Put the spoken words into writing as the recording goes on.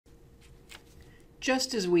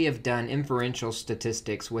Just as we have done inferential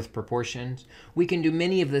statistics with proportions, we can do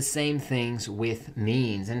many of the same things with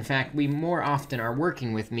means. In fact, we more often are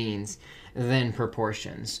working with means than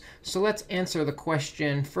proportions. So let's answer the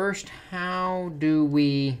question first. How do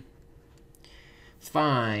we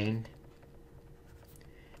find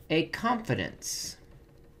a confidence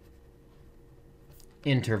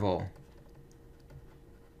interval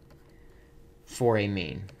for a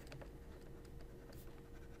mean?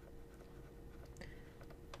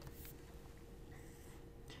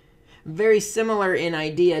 Very similar in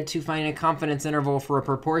idea to find a confidence interval for a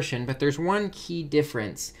proportion, but there's one key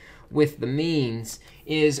difference with the means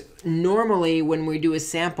is normally when we do a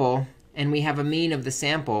sample and we have a mean of the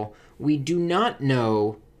sample, we do not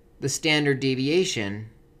know the standard deviation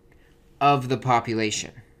of the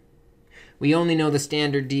population. We only know the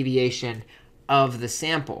standard deviation of the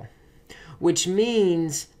sample, which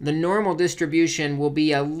means the normal distribution will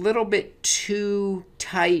be a little bit too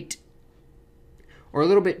tight or a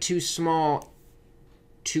little bit too small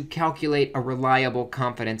to calculate a reliable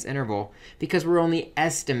confidence interval because we're only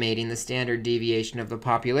estimating the standard deviation of the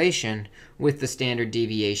population with the standard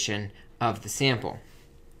deviation of the sample.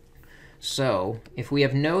 So if we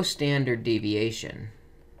have no standard deviation,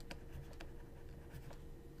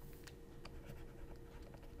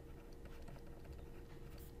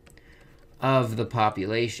 of the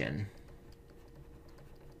population,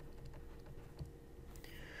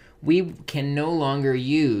 we can no longer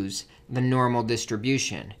use the normal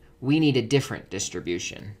distribution. We need a different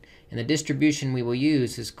distribution. And the distribution we will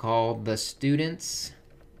use is called the student's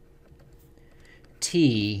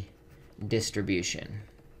t-distribution.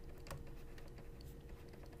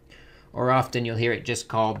 Or often you'll hear it just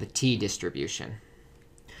called the t-distribution.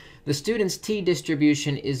 The student's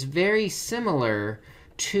t-distribution is very similar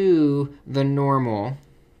to the normal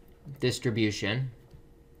distribution,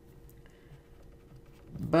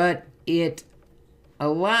 but it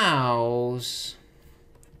allows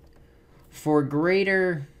for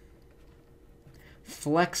greater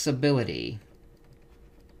flexibility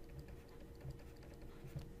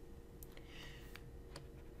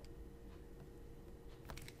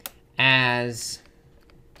as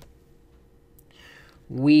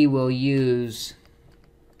we will use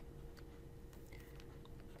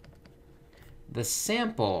the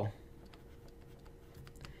sample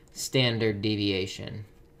standard deviation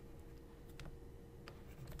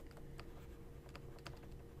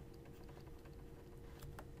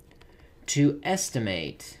to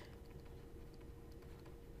estimate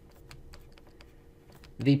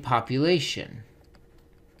the population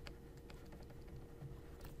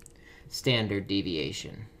standard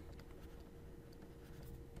deviation.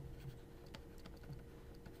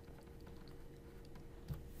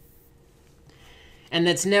 And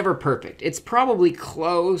that's never perfect. It's probably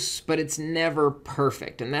close, but it's never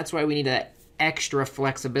perfect. And that's why we need that extra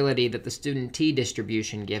flexibility that the student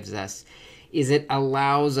t-distribution gives us, is it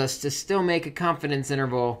allows us to still make a confidence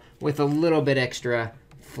interval with a little bit extra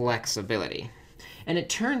flexibility. And it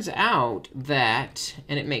turns out that,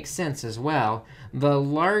 and it makes sense as well, the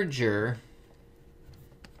larger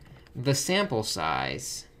the sample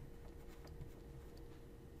size,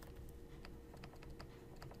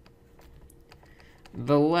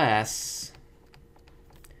 the less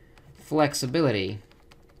flexibility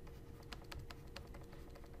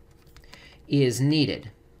is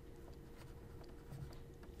needed.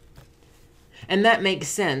 And that makes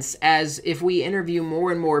sense, as if we interview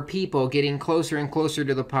more and more people getting closer and closer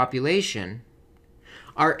to the population,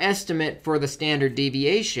 our estimate for the standard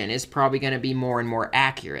deviation is probably going to be more and more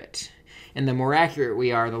accurate. And the more accurate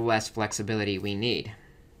we are, the less flexibility we need.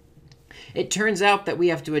 It turns out that we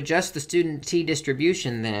have to adjust the student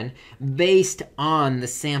t-distribution then based on the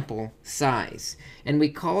sample size. And we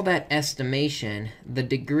call that estimation the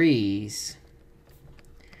degrees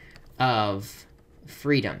of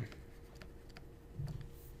freedom.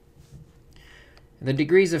 The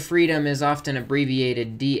degrees of freedom is often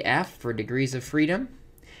abbreviated df for degrees of freedom.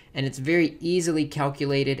 And it's very easily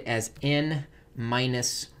calculated as n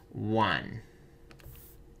minus 1.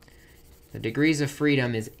 The degrees of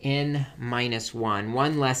freedom is n minus 1,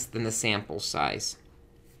 one less than the sample size.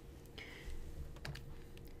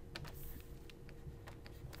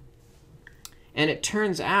 And it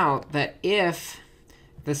turns out that if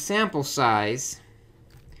the sample size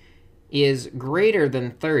is greater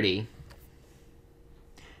than 30,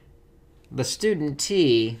 the student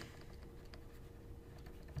t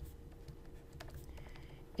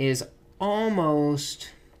is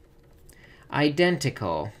almost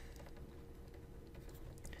identical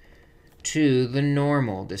to the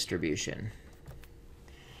normal distribution.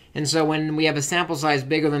 And so when we have a sample size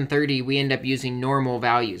bigger than 30, we end up using normal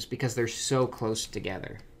values because they're so close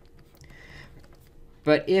together.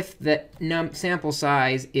 But if the sample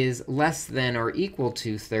size is less than or equal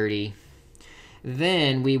to 30,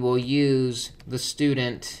 then we will use the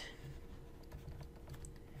student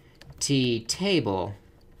t-table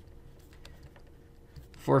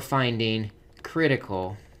for finding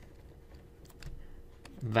critical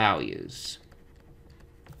values.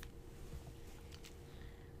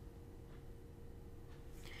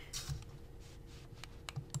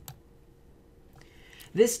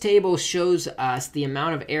 This table shows us the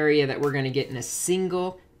amount of area that we're going to get in a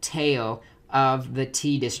single tail of the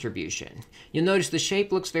t-distribution. You'll notice the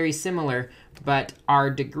shape looks very similar, but our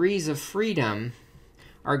degrees of freedom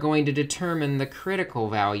are going to determine the critical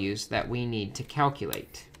values that we need to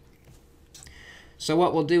calculate. So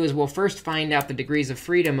what we'll do is we'll first find out the degrees of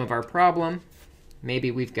freedom of our problem.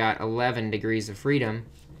 Maybe we've got 11 degrees of freedom.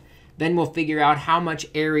 Then we'll figure out how much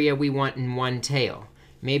area we want in one tail.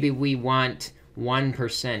 Maybe we want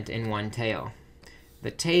 1% in one tail.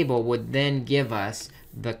 The table would then give us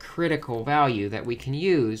the critical value that we can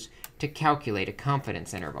use to calculate a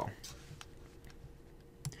confidence interval.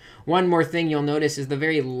 One more thing you'll notice is the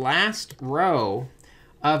very last row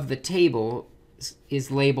of the table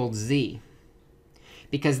is labeled z,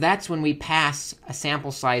 because that's when we pass a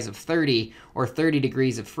sample size of 30 or 30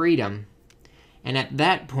 degrees of freedom. And at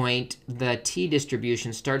that point, the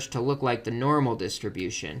t-distribution starts to look like the normal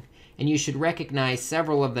distribution. And you should recognize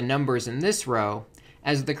several of the numbers in this row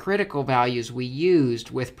as the critical values we used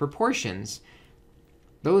with proportions.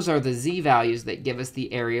 Those are the z values that give us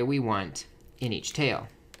the area we want in each tail.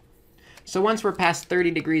 So once we're past 30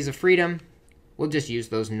 degrees of freedom, we'll just use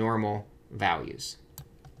those normal values.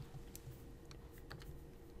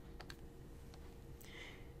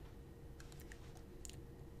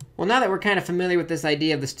 Well, now that we're kind of familiar with this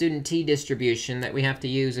idea of the student t-distribution that we have to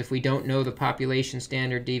use if we don't know the population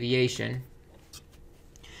standard deviation,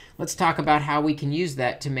 let's talk about how we can use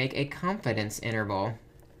that to make a confidence interval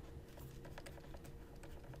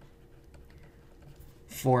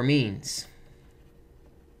for means.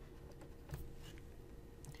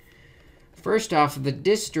 First off, the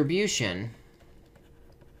distribution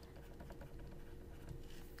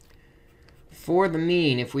for the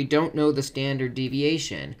mean, if we don't know the standard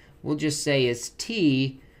deviation, we'll just say is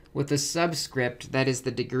t with a subscript that is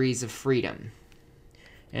the degrees of freedom.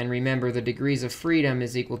 And remember, the degrees of freedom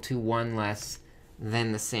is equal to 1 less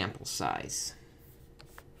than the sample size.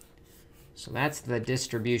 So that's the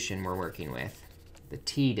distribution we're working with, the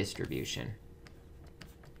t-distribution.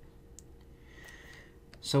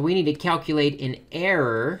 So we need to calculate an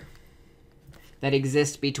error that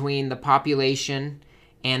exists between the population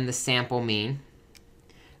and the sample mean.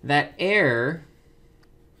 That error,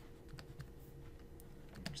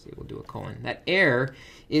 actually we'll do a colon, that error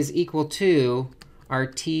is equal to our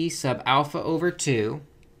t sub alpha over 2,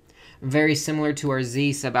 very similar to our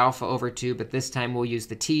z sub alpha over 2, but this time we'll use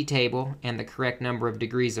the t-table and the correct number of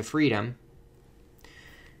degrees of freedom,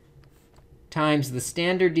 times the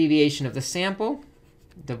standard deviation of the sample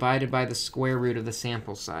divided by the square root of the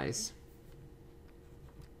sample size.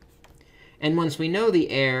 And once we know the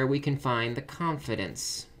error, we can find the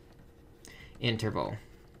confidence interval.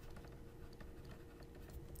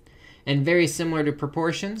 And very similar to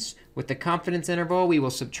proportions, with the confidence interval, we will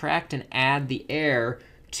subtract and add the error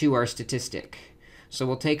to our statistic. So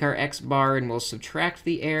we'll take our x bar and we'll subtract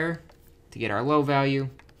the error to get our low value,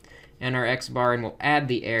 and our x bar, and we'll add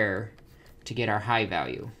the error to get our high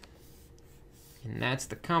value. And that's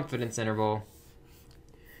the confidence interval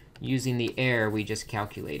using the error we just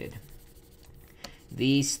calculated.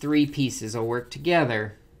 These three pieces will work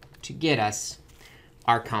together to get us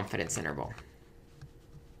our confidence interval.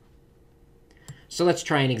 So let's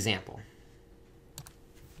try an example.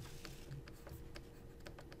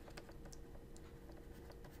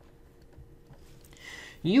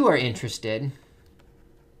 You are interested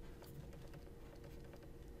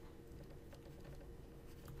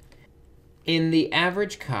in the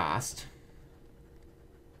average cost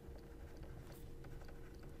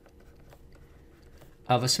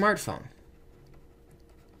of a smartphone.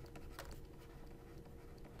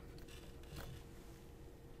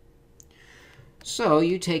 So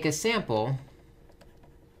you take a sample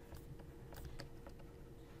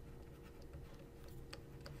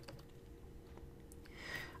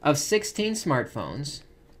of 16 smartphones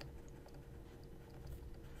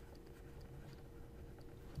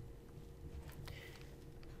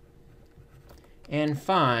and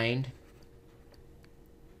find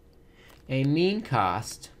a mean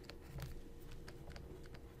cost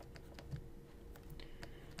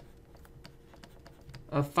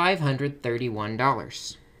of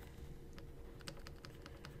 $531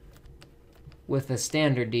 with a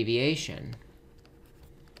standard deviation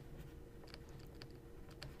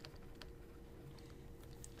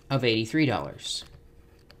of $83.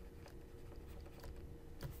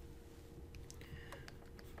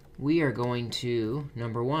 We are going to,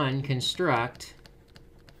 number one, construct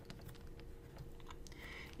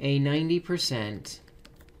a 90%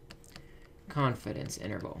 confidence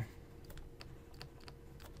interval.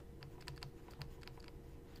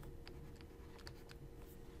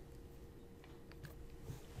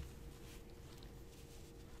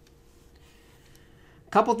 A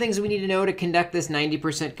couple things we need to know to conduct this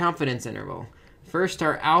 90% confidence interval. First,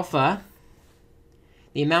 our alpha,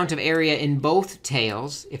 the amount of area in both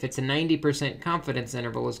tails, if it's a 90% confidence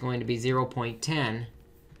interval, is going to be 0.10.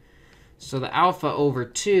 So the alpha over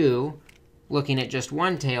 2, looking at just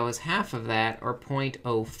one tail, is half of that, or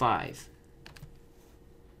 0.05.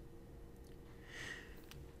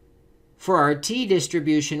 For our t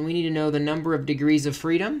distribution, we need to know the number of degrees of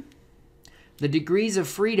freedom. The degrees of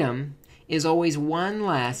freedom is always 1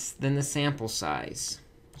 less than the sample size.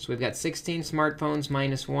 So we've got 16 smartphones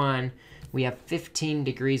minus 1. We have 15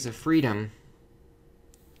 degrees of freedom.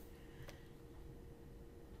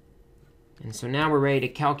 And so now we're ready to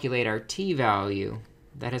calculate our t value.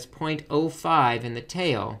 That has 0.05 in the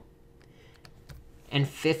tail and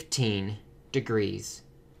 15 degrees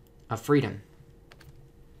of freedom.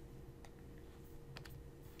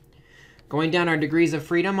 Going down our degrees of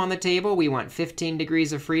freedom on the table, we want 15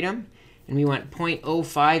 degrees of freedom. And we want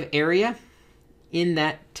 0.05 area in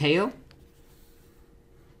that tail.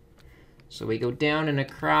 So we go down and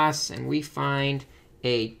across, and we find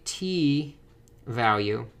a t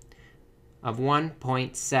value of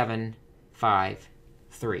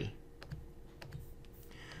 1.753.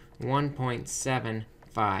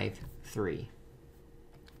 1.753.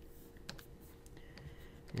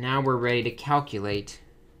 Now we're ready to calculate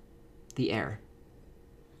the error.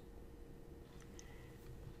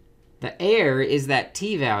 The error is that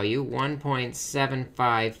t value,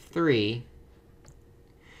 1.753,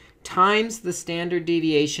 times the standard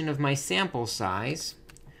deviation of my sample size,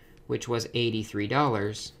 which was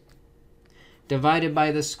 $83, divided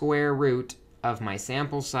by the square root of my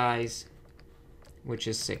sample size, which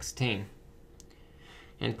is 16.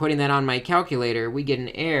 And putting that on my calculator, we get an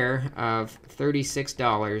error of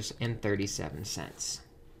 $36.37.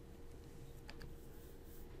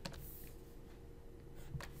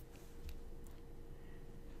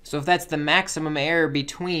 So if that's the maximum error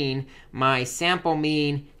between my sample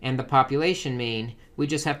mean and the population mean, we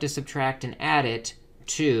just have to subtract and add it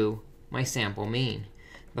to my sample mean.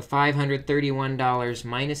 The $531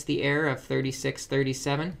 minus the error of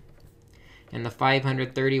 $36.37, and the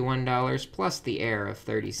 $531 plus the error of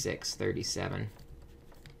 $36.37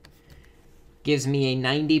 gives me a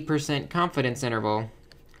 90% confidence interval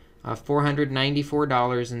of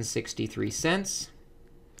 $494.63.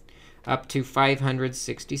 up to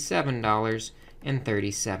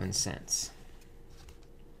 $567.37.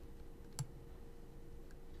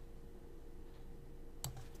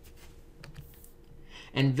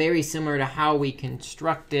 And very similar to how we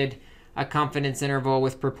constructed a confidence interval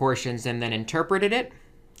with proportions and then interpreted it,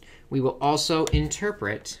 we will also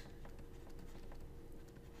interpret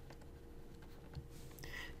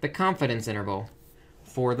the confidence interval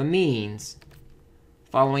for the means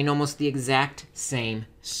following almost the exact same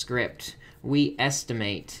script. We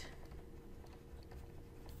estimate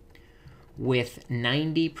with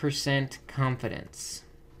 90% confidence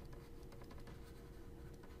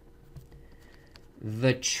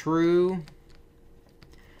the true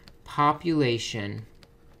population,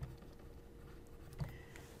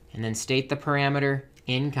 and then state the parameter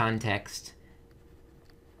in context,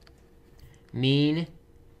 mean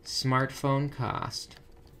smartphone cost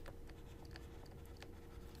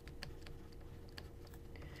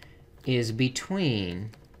is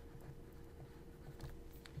between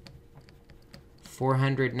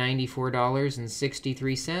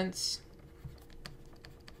 $494.63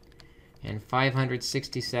 and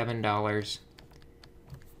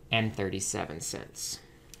 $567.37.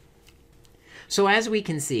 So as we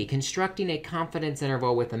can see, constructing a confidence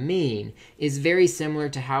interval with a mean is very similar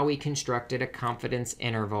to how we constructed a confidence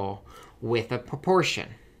interval with a proportion.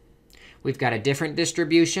 We've got a different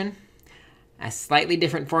distribution, a slightly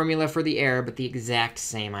different formula for the error, but the exact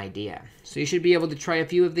same idea. So you should be able to try a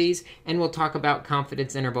few of these, and we'll talk about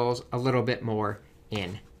confidence intervals a little bit more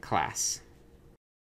in class.